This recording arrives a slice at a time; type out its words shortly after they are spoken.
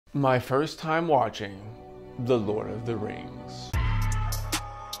My first time watching The Lord of the Rings.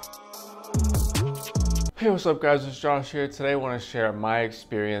 Hey, what's up guys, it's Josh here. Today I want to share my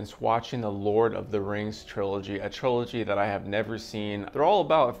experience watching the Lord of the Rings trilogy, a trilogy that I have never seen. They're all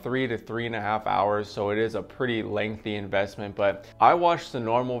about 3 to 3.5 hours, so it is a pretty lengthy investment, but I watched the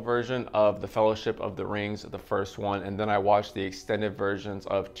normal version of The Fellowship of the Rings, the first one, and then I watched the extended versions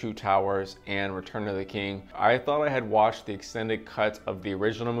of Two Towers and Return of the King. I thought I had watched the extended cut of the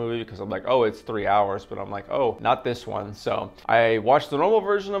original movie because I'm like, oh, it's 3 hours, but I'm like, oh, not this one. So I watched the normal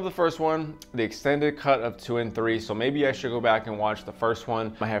version of the first one, the extended cut of 2 and 3, so maybe I should go back and watch the first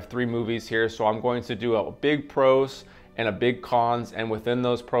one. I have 3 movies here, so I'm going to do a big pros and a big cons, and within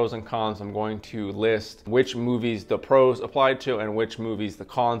those pros and cons I'm going to list which movies the pros apply to and which movies the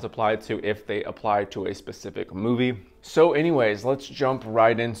cons apply to if they apply to a specific movie. So anyways, let's jump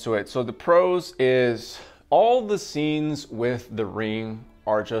right into it. So the pros is all the scenes with the ring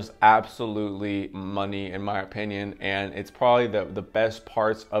are just absolutely money in my opinion, and it's probably the best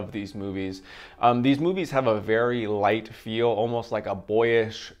parts of these movies. These movies have a very light feel, almost like a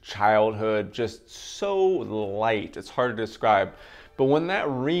boyish childhood, just so light, it's hard to describe. But when that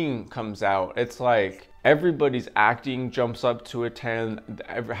ring comes out, it's like everybody's acting jumps up to a 10,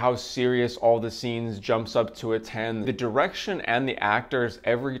 how serious all the scenes jumps up to a 10. The direction and the actors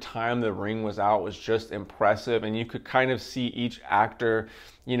every time the ring was out was just impressive, and you could kind of see each actor,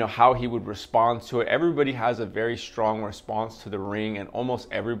 you know, how he would respond to it. Everybody has a very strong response to the ring, and almost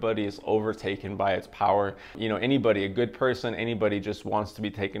everybody is overtaken by its power. You know, anybody, a good person, anybody just wants to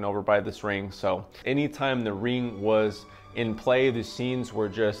be taken over by this ring. So anytime the ring was in play, the scenes were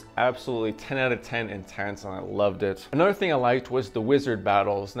just absolutely 10 out of 10 intense, and I loved it. Another thing I liked was the wizard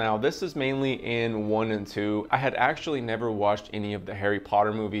battles. Now this is mainly in 1 and 2. I had actually never watched any of the Harry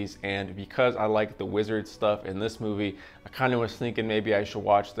Potter movies, and because I like the wizard stuff in this movie, I kind of was thinking maybe I should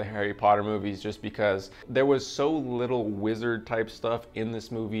watch the Harry Potter movies, just because there was so little wizard type stuff in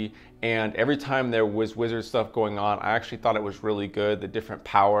this movie, and every time there was wizard stuff going on, I actually thought it was really good. The different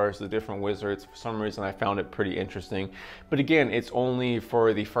powers, the different wizards, for some reason I found it pretty interesting. But again, it's only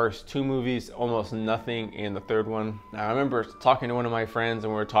for the first 2 movies, almost nothing in the third one. Now, I remember talking to one of my friends,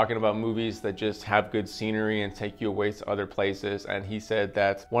 and we were talking about movies that just have good scenery and take you away to other places, and he said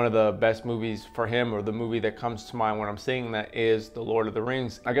that one of the best movies for him, or the movie that comes to mind when I'm saying that, is The Lord of the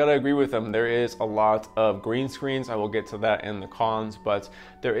Rings. I gotta agree with him. There is a lot of green screens. I will get to that in the cons, but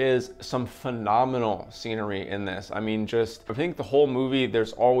there is some phenomenal scenery in this. I mean, just, I think the whole movie,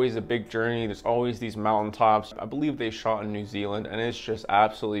 there's always a big journey. There's always these mountaintops. I believe they shot in New Zealand, and it's just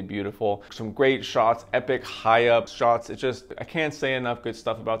absolutely beautiful. Some great shots, epic high up shots. It's just, I can't say enough good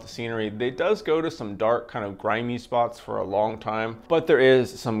stuff about the scenery. It does go to some dark, kind of grimy spots for a long time, but there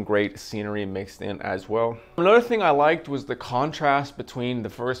is some great scenery mixed in as well. Another thing I liked was the contrast between the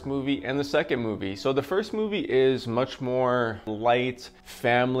first movie and the second movie. So the first movie is much more light,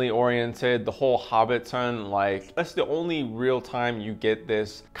 family oriented. The whole Hobbiton, like, that's the only real time you get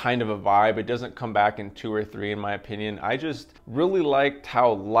this kind of a vibe. It doesn't come back in 2 or 3 in my opinion. I just really liked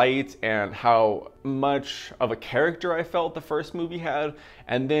how light and how much of a character I felt the first movie had,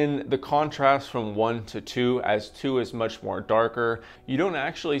 and then the contrast from 1 to 2, as 2 is much more darker. You don't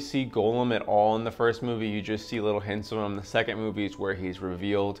actually see Gollum at all in the first movie, you just see little hints of him. The second movie is where he's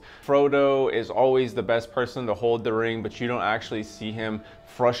revealed. Frodo is always the best person to hold the ring, but you don't actually see him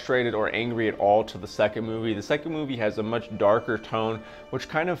frustrated or angry at all to the second movie. The second movie has a much darker tone, which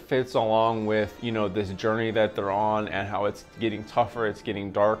kind of fits along with, you know, this journey that they're on and how it's getting tougher, it's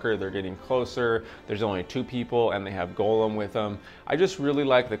getting darker, they're getting closer. There's only 2 people and they have Gollum with them. I just really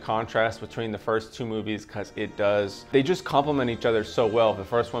like the contrast between the first 2 movies, because they just complement each other so well. The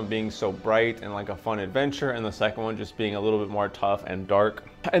first one being so bright and like a fun adventure, and the second one just being a little bit more tough and dark.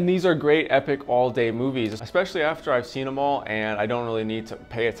 And these are great epic all-day movies, especially after I've seen them all and I don't really need to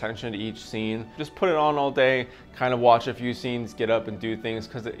pay attention to each scene. Just put it on all day, kind of watch a few scenes, get up and do things,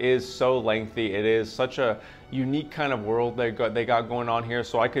 because it is so lengthy. It is such a unique kind of world they got going on here.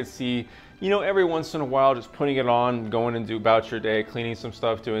 So I could see, you know, every once in a while just putting it on, going and do about your day, cleaning some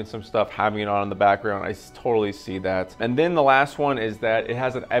stuff, doing some stuff, having it on in the background. I totally see that. And then the last one is that it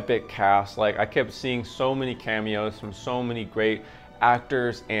has an epic cast. Like, I kept seeing so many cameos from so many great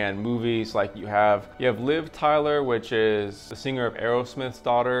actors and movies. Like you have Liv Tyler, which is the singer of Aerosmith's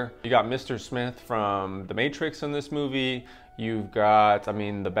daughter. You got Mr. Smith from The Matrix in this movie. You've got, I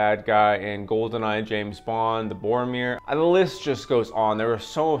mean, the bad guy in GoldenEye, James Bond, the Boromir. The list just goes on. There were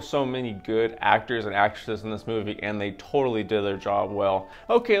so many good actors and actresses in this movie, and they totally did their job well.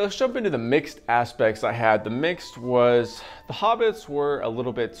 Okay, let's jump into the mixed aspects I had. The mixed was, the hobbits were a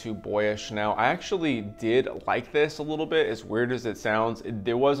little bit too boyish. Now, I actually did like this a little bit, as weird as it sounds.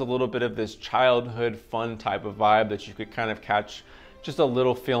 There was a little bit of this childhood fun type of vibe that you could kind of catch just a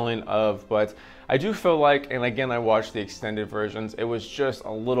little feeling of, but I do feel like, and again, I watched the extended versions, it was just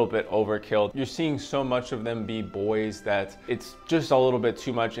a little bit overkill. You're seeing so much of them be boys that it's just a little bit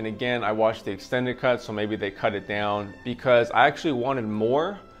too much. And again, I watched the extended cut, so maybe they cut it down because I actually wanted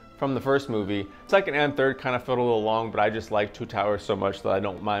more from the first movie. Second and third kind of felt a little long, but I just like Two Towers so much that I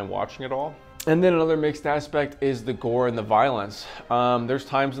don't mind watching it all. And then another mixed aspect is the gore and the violence. There's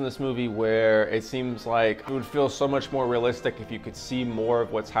times in this movie where it seems like it would feel so much more realistic if you could see more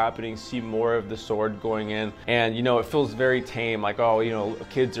of what's happening, see more of the sword going in. And you know, it feels very tame, like, oh, you know,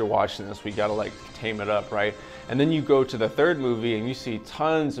 kids are watching this, we gotta like tame it up, right? And then you go to the third movie and you see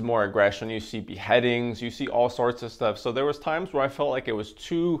tons more aggression, you see beheadings, you see all sorts of stuff. So there was times where I felt like it was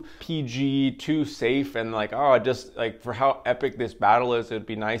too PG, too safe, and like, oh, just like for how epic this battle is, it'd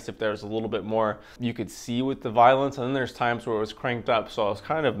be nice if there was a little bit more you could see with the violence. And then there's times where it was cranked up, so I was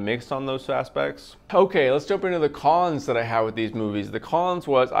kind of mixed on those aspects. Okay, let's jump into the cons that I had with these movies. The cons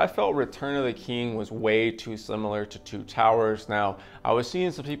was, I felt Return of the King was way too similar to Two Towers. Now, I was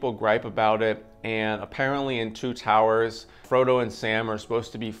seeing some people gripe about it, and apparently in Two Towers, Frodo and Sam are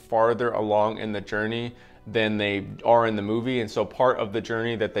supposed to be farther along in the journey than they are in the movie. And so part of the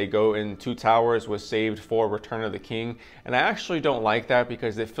journey that they go in Two Towers was saved for Return of the King. And I actually don't like that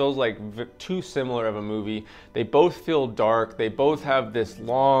because it feels like too similar of a movie. They both feel dark. They both have this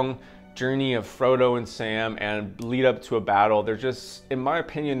long journey of Frodo and Sam and lead up to a battle. They're just, in my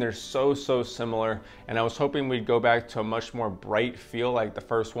opinion, they're so similar. And I was hoping we'd go back to a much more bright feel like the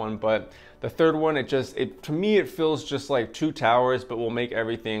first one, but the third one, to me, it feels just like Two Towers, but will make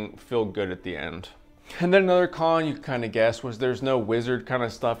everything feel good at the end. And then another con you can kind of guess was there's no wizard kind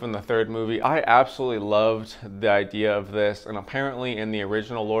of stuff in the third movie. I absolutely loved the idea of this, and apparently in the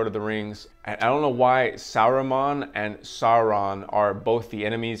original Lord of the Rings, I don't know why Saruman and Sauron are both the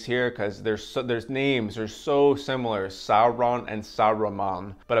enemies here, because there's names are so similar, Sauron and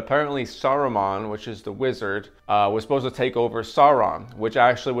Saruman. But apparently Saruman, which is the wizard, was supposed to take over Sauron, which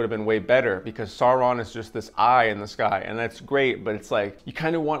actually would have been way better because Sauron is just this eye in the sky, and that's great, but it's like you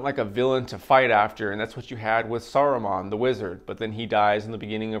kind of want like a villain to fight after, and that's what you had with Saruman, the wizard, but then he dies in the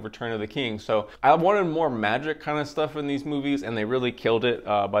beginning of Return of the King. So I wanted more magic kind of stuff in these movies, and they really killed it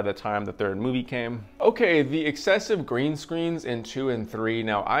by the time the third movie came. Okay, the excessive green screens in 2 and 3.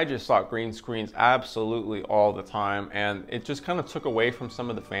 Now, I just saw green screens absolutely all the time, and it just kind of took away from some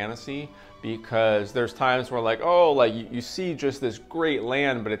of the fantasy, because there's times where like, oh, like you see just this great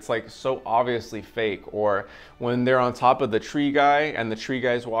land, but it's like so obviously fake. Or when they're on top of the tree guy and the tree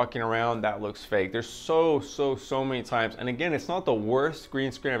guy's walking around, that looks fake. There's so many times. And again, it's not the worst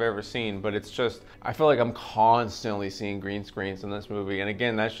green screen I've ever seen, but it's just, I feel like I'm constantly seeing green screens in this movie. And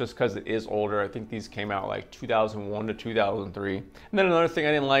again, that's just because it is older. I think these came out like 2001 to 2003. And then another thing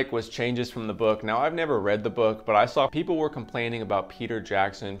I didn't like was changes from the book. Now, I've never read the book, but I saw people were complaining about Peter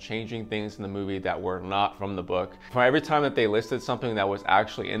Jackson changing things in the movie that were not from the book. For every time that they listed something that was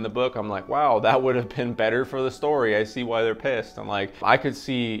actually in the book, I'm like, wow, that would have been better for the story. I see why they're pissed. I'm like, I could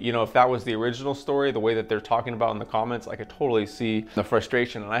see, you know, if that was the original story, the way that they're talking about in the comments, I could totally see the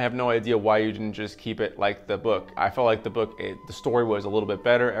frustration. And I have no idea why you didn't just keep it like the book. I felt like the book, the story was a little bit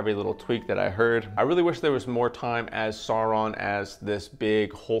better, every little tweak that I heard. I really wish there was more time as Sauron as this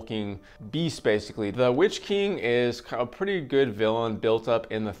big hulking beast, basically. The Witch King is a pretty good villain built up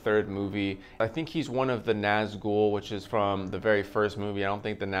in the third movie. I think he's one of the Nazgul, which is from the very first movie. I don't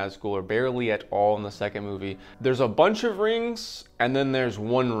think the Nazgul are barely at all in the second movie. There's a bunch of rings, and then there's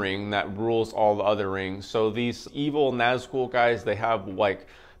one ring that rules all the other rings. So these evil Nazgul guys, they have like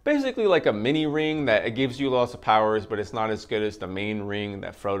basically like a mini ring that it gives you lots of powers, but it's not as good as the main ring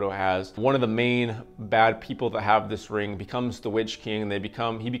that Frodo has. One of the main bad people that have this ring becomes the Witch King, and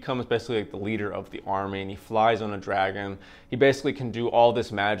he becomes basically like the leader of the army, and he flies on a dragon. He basically can do all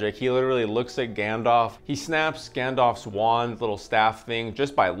this magic. He literally looks at Gandalf. He snaps Gandalf's wand, little staff thing,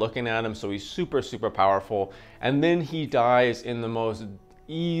 just by looking at him, so he's super powerful. And then he dies in the most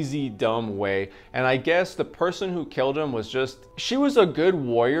easy, dumb way. And I guess the person who killed him was just, she was a good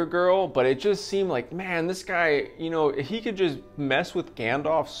warrior girl, but it just seemed like, man, this guy, you know, he could just mess with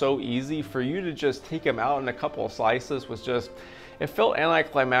Gandalf so easy. For you to just take him out in a couple of slices was just, it felt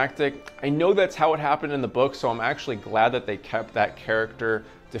anticlimactic. I know that's how it happened in the book, so I'm actually glad that they kept that character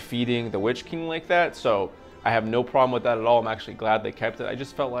defeating the Witch King like that. So I have no problem with that at all. I'm actually glad they kept it. I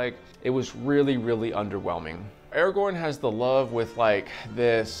just felt like it was really, really underwhelming. Aragorn has the love with like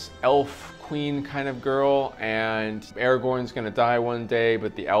this elf queen kind of girl, and Aragorn's gonna die one day,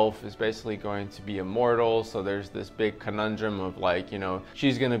 but the elf is basically going to be immortal. So there's this big conundrum of like, you know,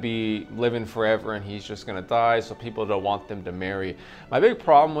 she's gonna be living forever and he's just gonna die, so people don't want them to marry. My big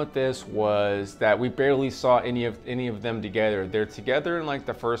problem with this was that we barely saw any of them together. They're together in like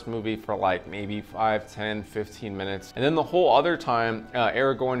the first movie for like maybe 5, 10, 15 minutes. And then the whole other time,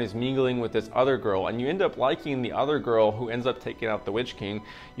 Aragorn is mingling with this other girl, and you end up liking the other girl who ends up taking out the Witch King.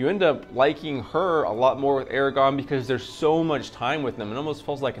 You end up liking her a lot more with Aragorn because there's so much time with them. It almost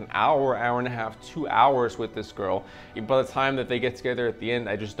feels like an hour, hour and a half, 2 hours with this girl. By the time that they get together at the end,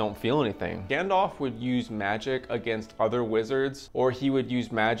 I just don't feel anything. Gandalf would use magic against other wizards, or he would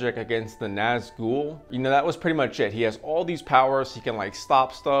use magic against the Nazgul. You know, that was pretty much it. He has all these powers. He can like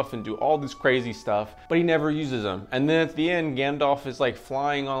stop stuff and do all this crazy stuff, but he never uses them. And then at the end, Gandalf is like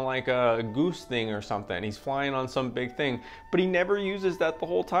flying on like a goose thing or something. He's flying on some big thing, but he never uses that the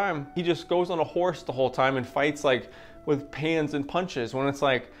whole time. He just goes on a horse the whole time and fights like with pans and punches, when it's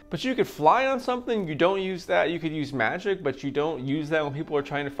like, but you could fly on something, you don't use that. You could use magic, but you don't use that when people are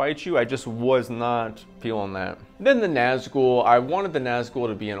trying to fight you. I just was not feeling that. Then the Nazgul, I wanted the Nazgul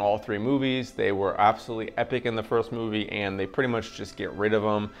to be in all 3 movies. They were absolutely epic in the first movie, and they pretty much just get rid of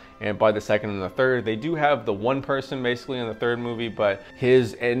them. And by the second and the third, they do have the one person basically in the third movie, but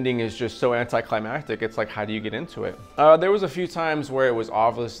his ending is just so anticlimactic. It's like, how do you get into it? There was a few times where it was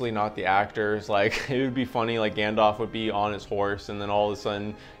obviously not the actors. Like, it would be funny, like Gandalf would be on his horse, and then all of a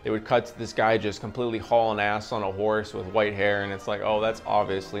sudden they would cut to this guy just completely hauling ass on a horse with white hair, and it's like, oh, that's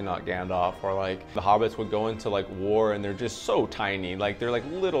obviously not Gandalf. Or like the hobbits would go into like war and they're just so tiny, like they're like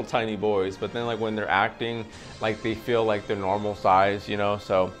little tiny boys, but then like when they're acting, like they feel like they're normal size, you know.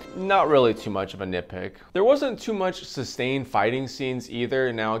 So not really too much of a nitpick. There wasn't too much sustained fighting scenes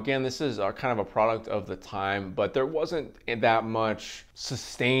either. Now again, this is kind of a product of the time, but there wasn't that much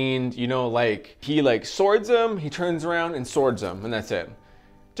sustained, you know, like he like swords him, he turns around and swords him, and that's it.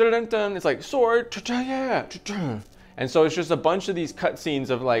 It's like sword, yeah. And so it's just a bunch of these cutscenes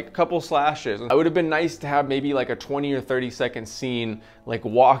of like a couple slashes. It would have been nice to have maybe like a 20 or 30-second scene like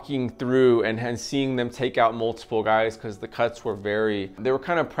walking through and seeing them take out multiple guys, because the cuts were they were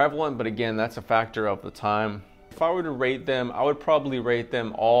kind of prevalent, but again, that's a factor of the time. If I were to rate them, I would probably rate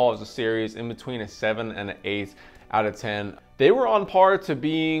them all as a series in between a 7 and an 8 out of 10. They were on par to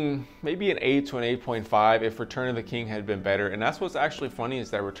being maybe an 8 to an 8.5 if Return of the King had been better. And that's what's actually funny, is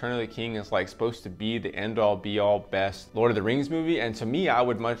that Return of the King is like supposed to be the end-all be-all best Lord of the Rings movie. And to me, I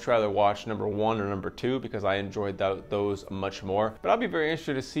would much rather watch number 1 or number 2 because I enjoyed those much more. But I'll be very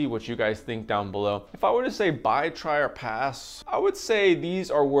interested to see what you guys think down below. If I were to say buy, try, or pass, I would say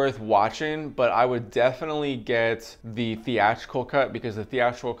these are worth watching, but I would definitely get the theatrical cut because the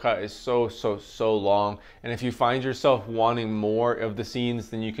theatrical cut is so long. And if you find yourself wanting more of the scenes,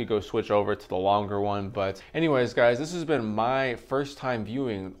 then you could go switch over to the longer one. But anyways, guys, this has been my first time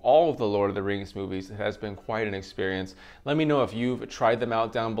viewing all of the Lord of the Rings movies. It has been quite an experience. Let me know if you've tried them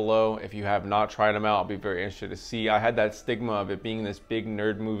out down below. If you have not tried them out, I'll be very interested to see. I had that stigma of it being this big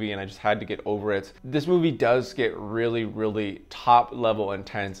nerd movie, and I just had to get over it. This movie does get really top level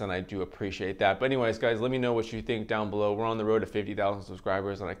intense, and I do appreciate that. But anyways, guys, let me know what you think down below. We're on the road to 50,000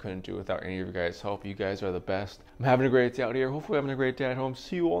 subscribers, and I couldn't do it without any of you guys. Hope you guys are the best. I'm having a great day out here. Hopefully having a great day at home.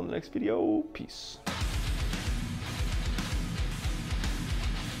 See you all in the next video. Peace.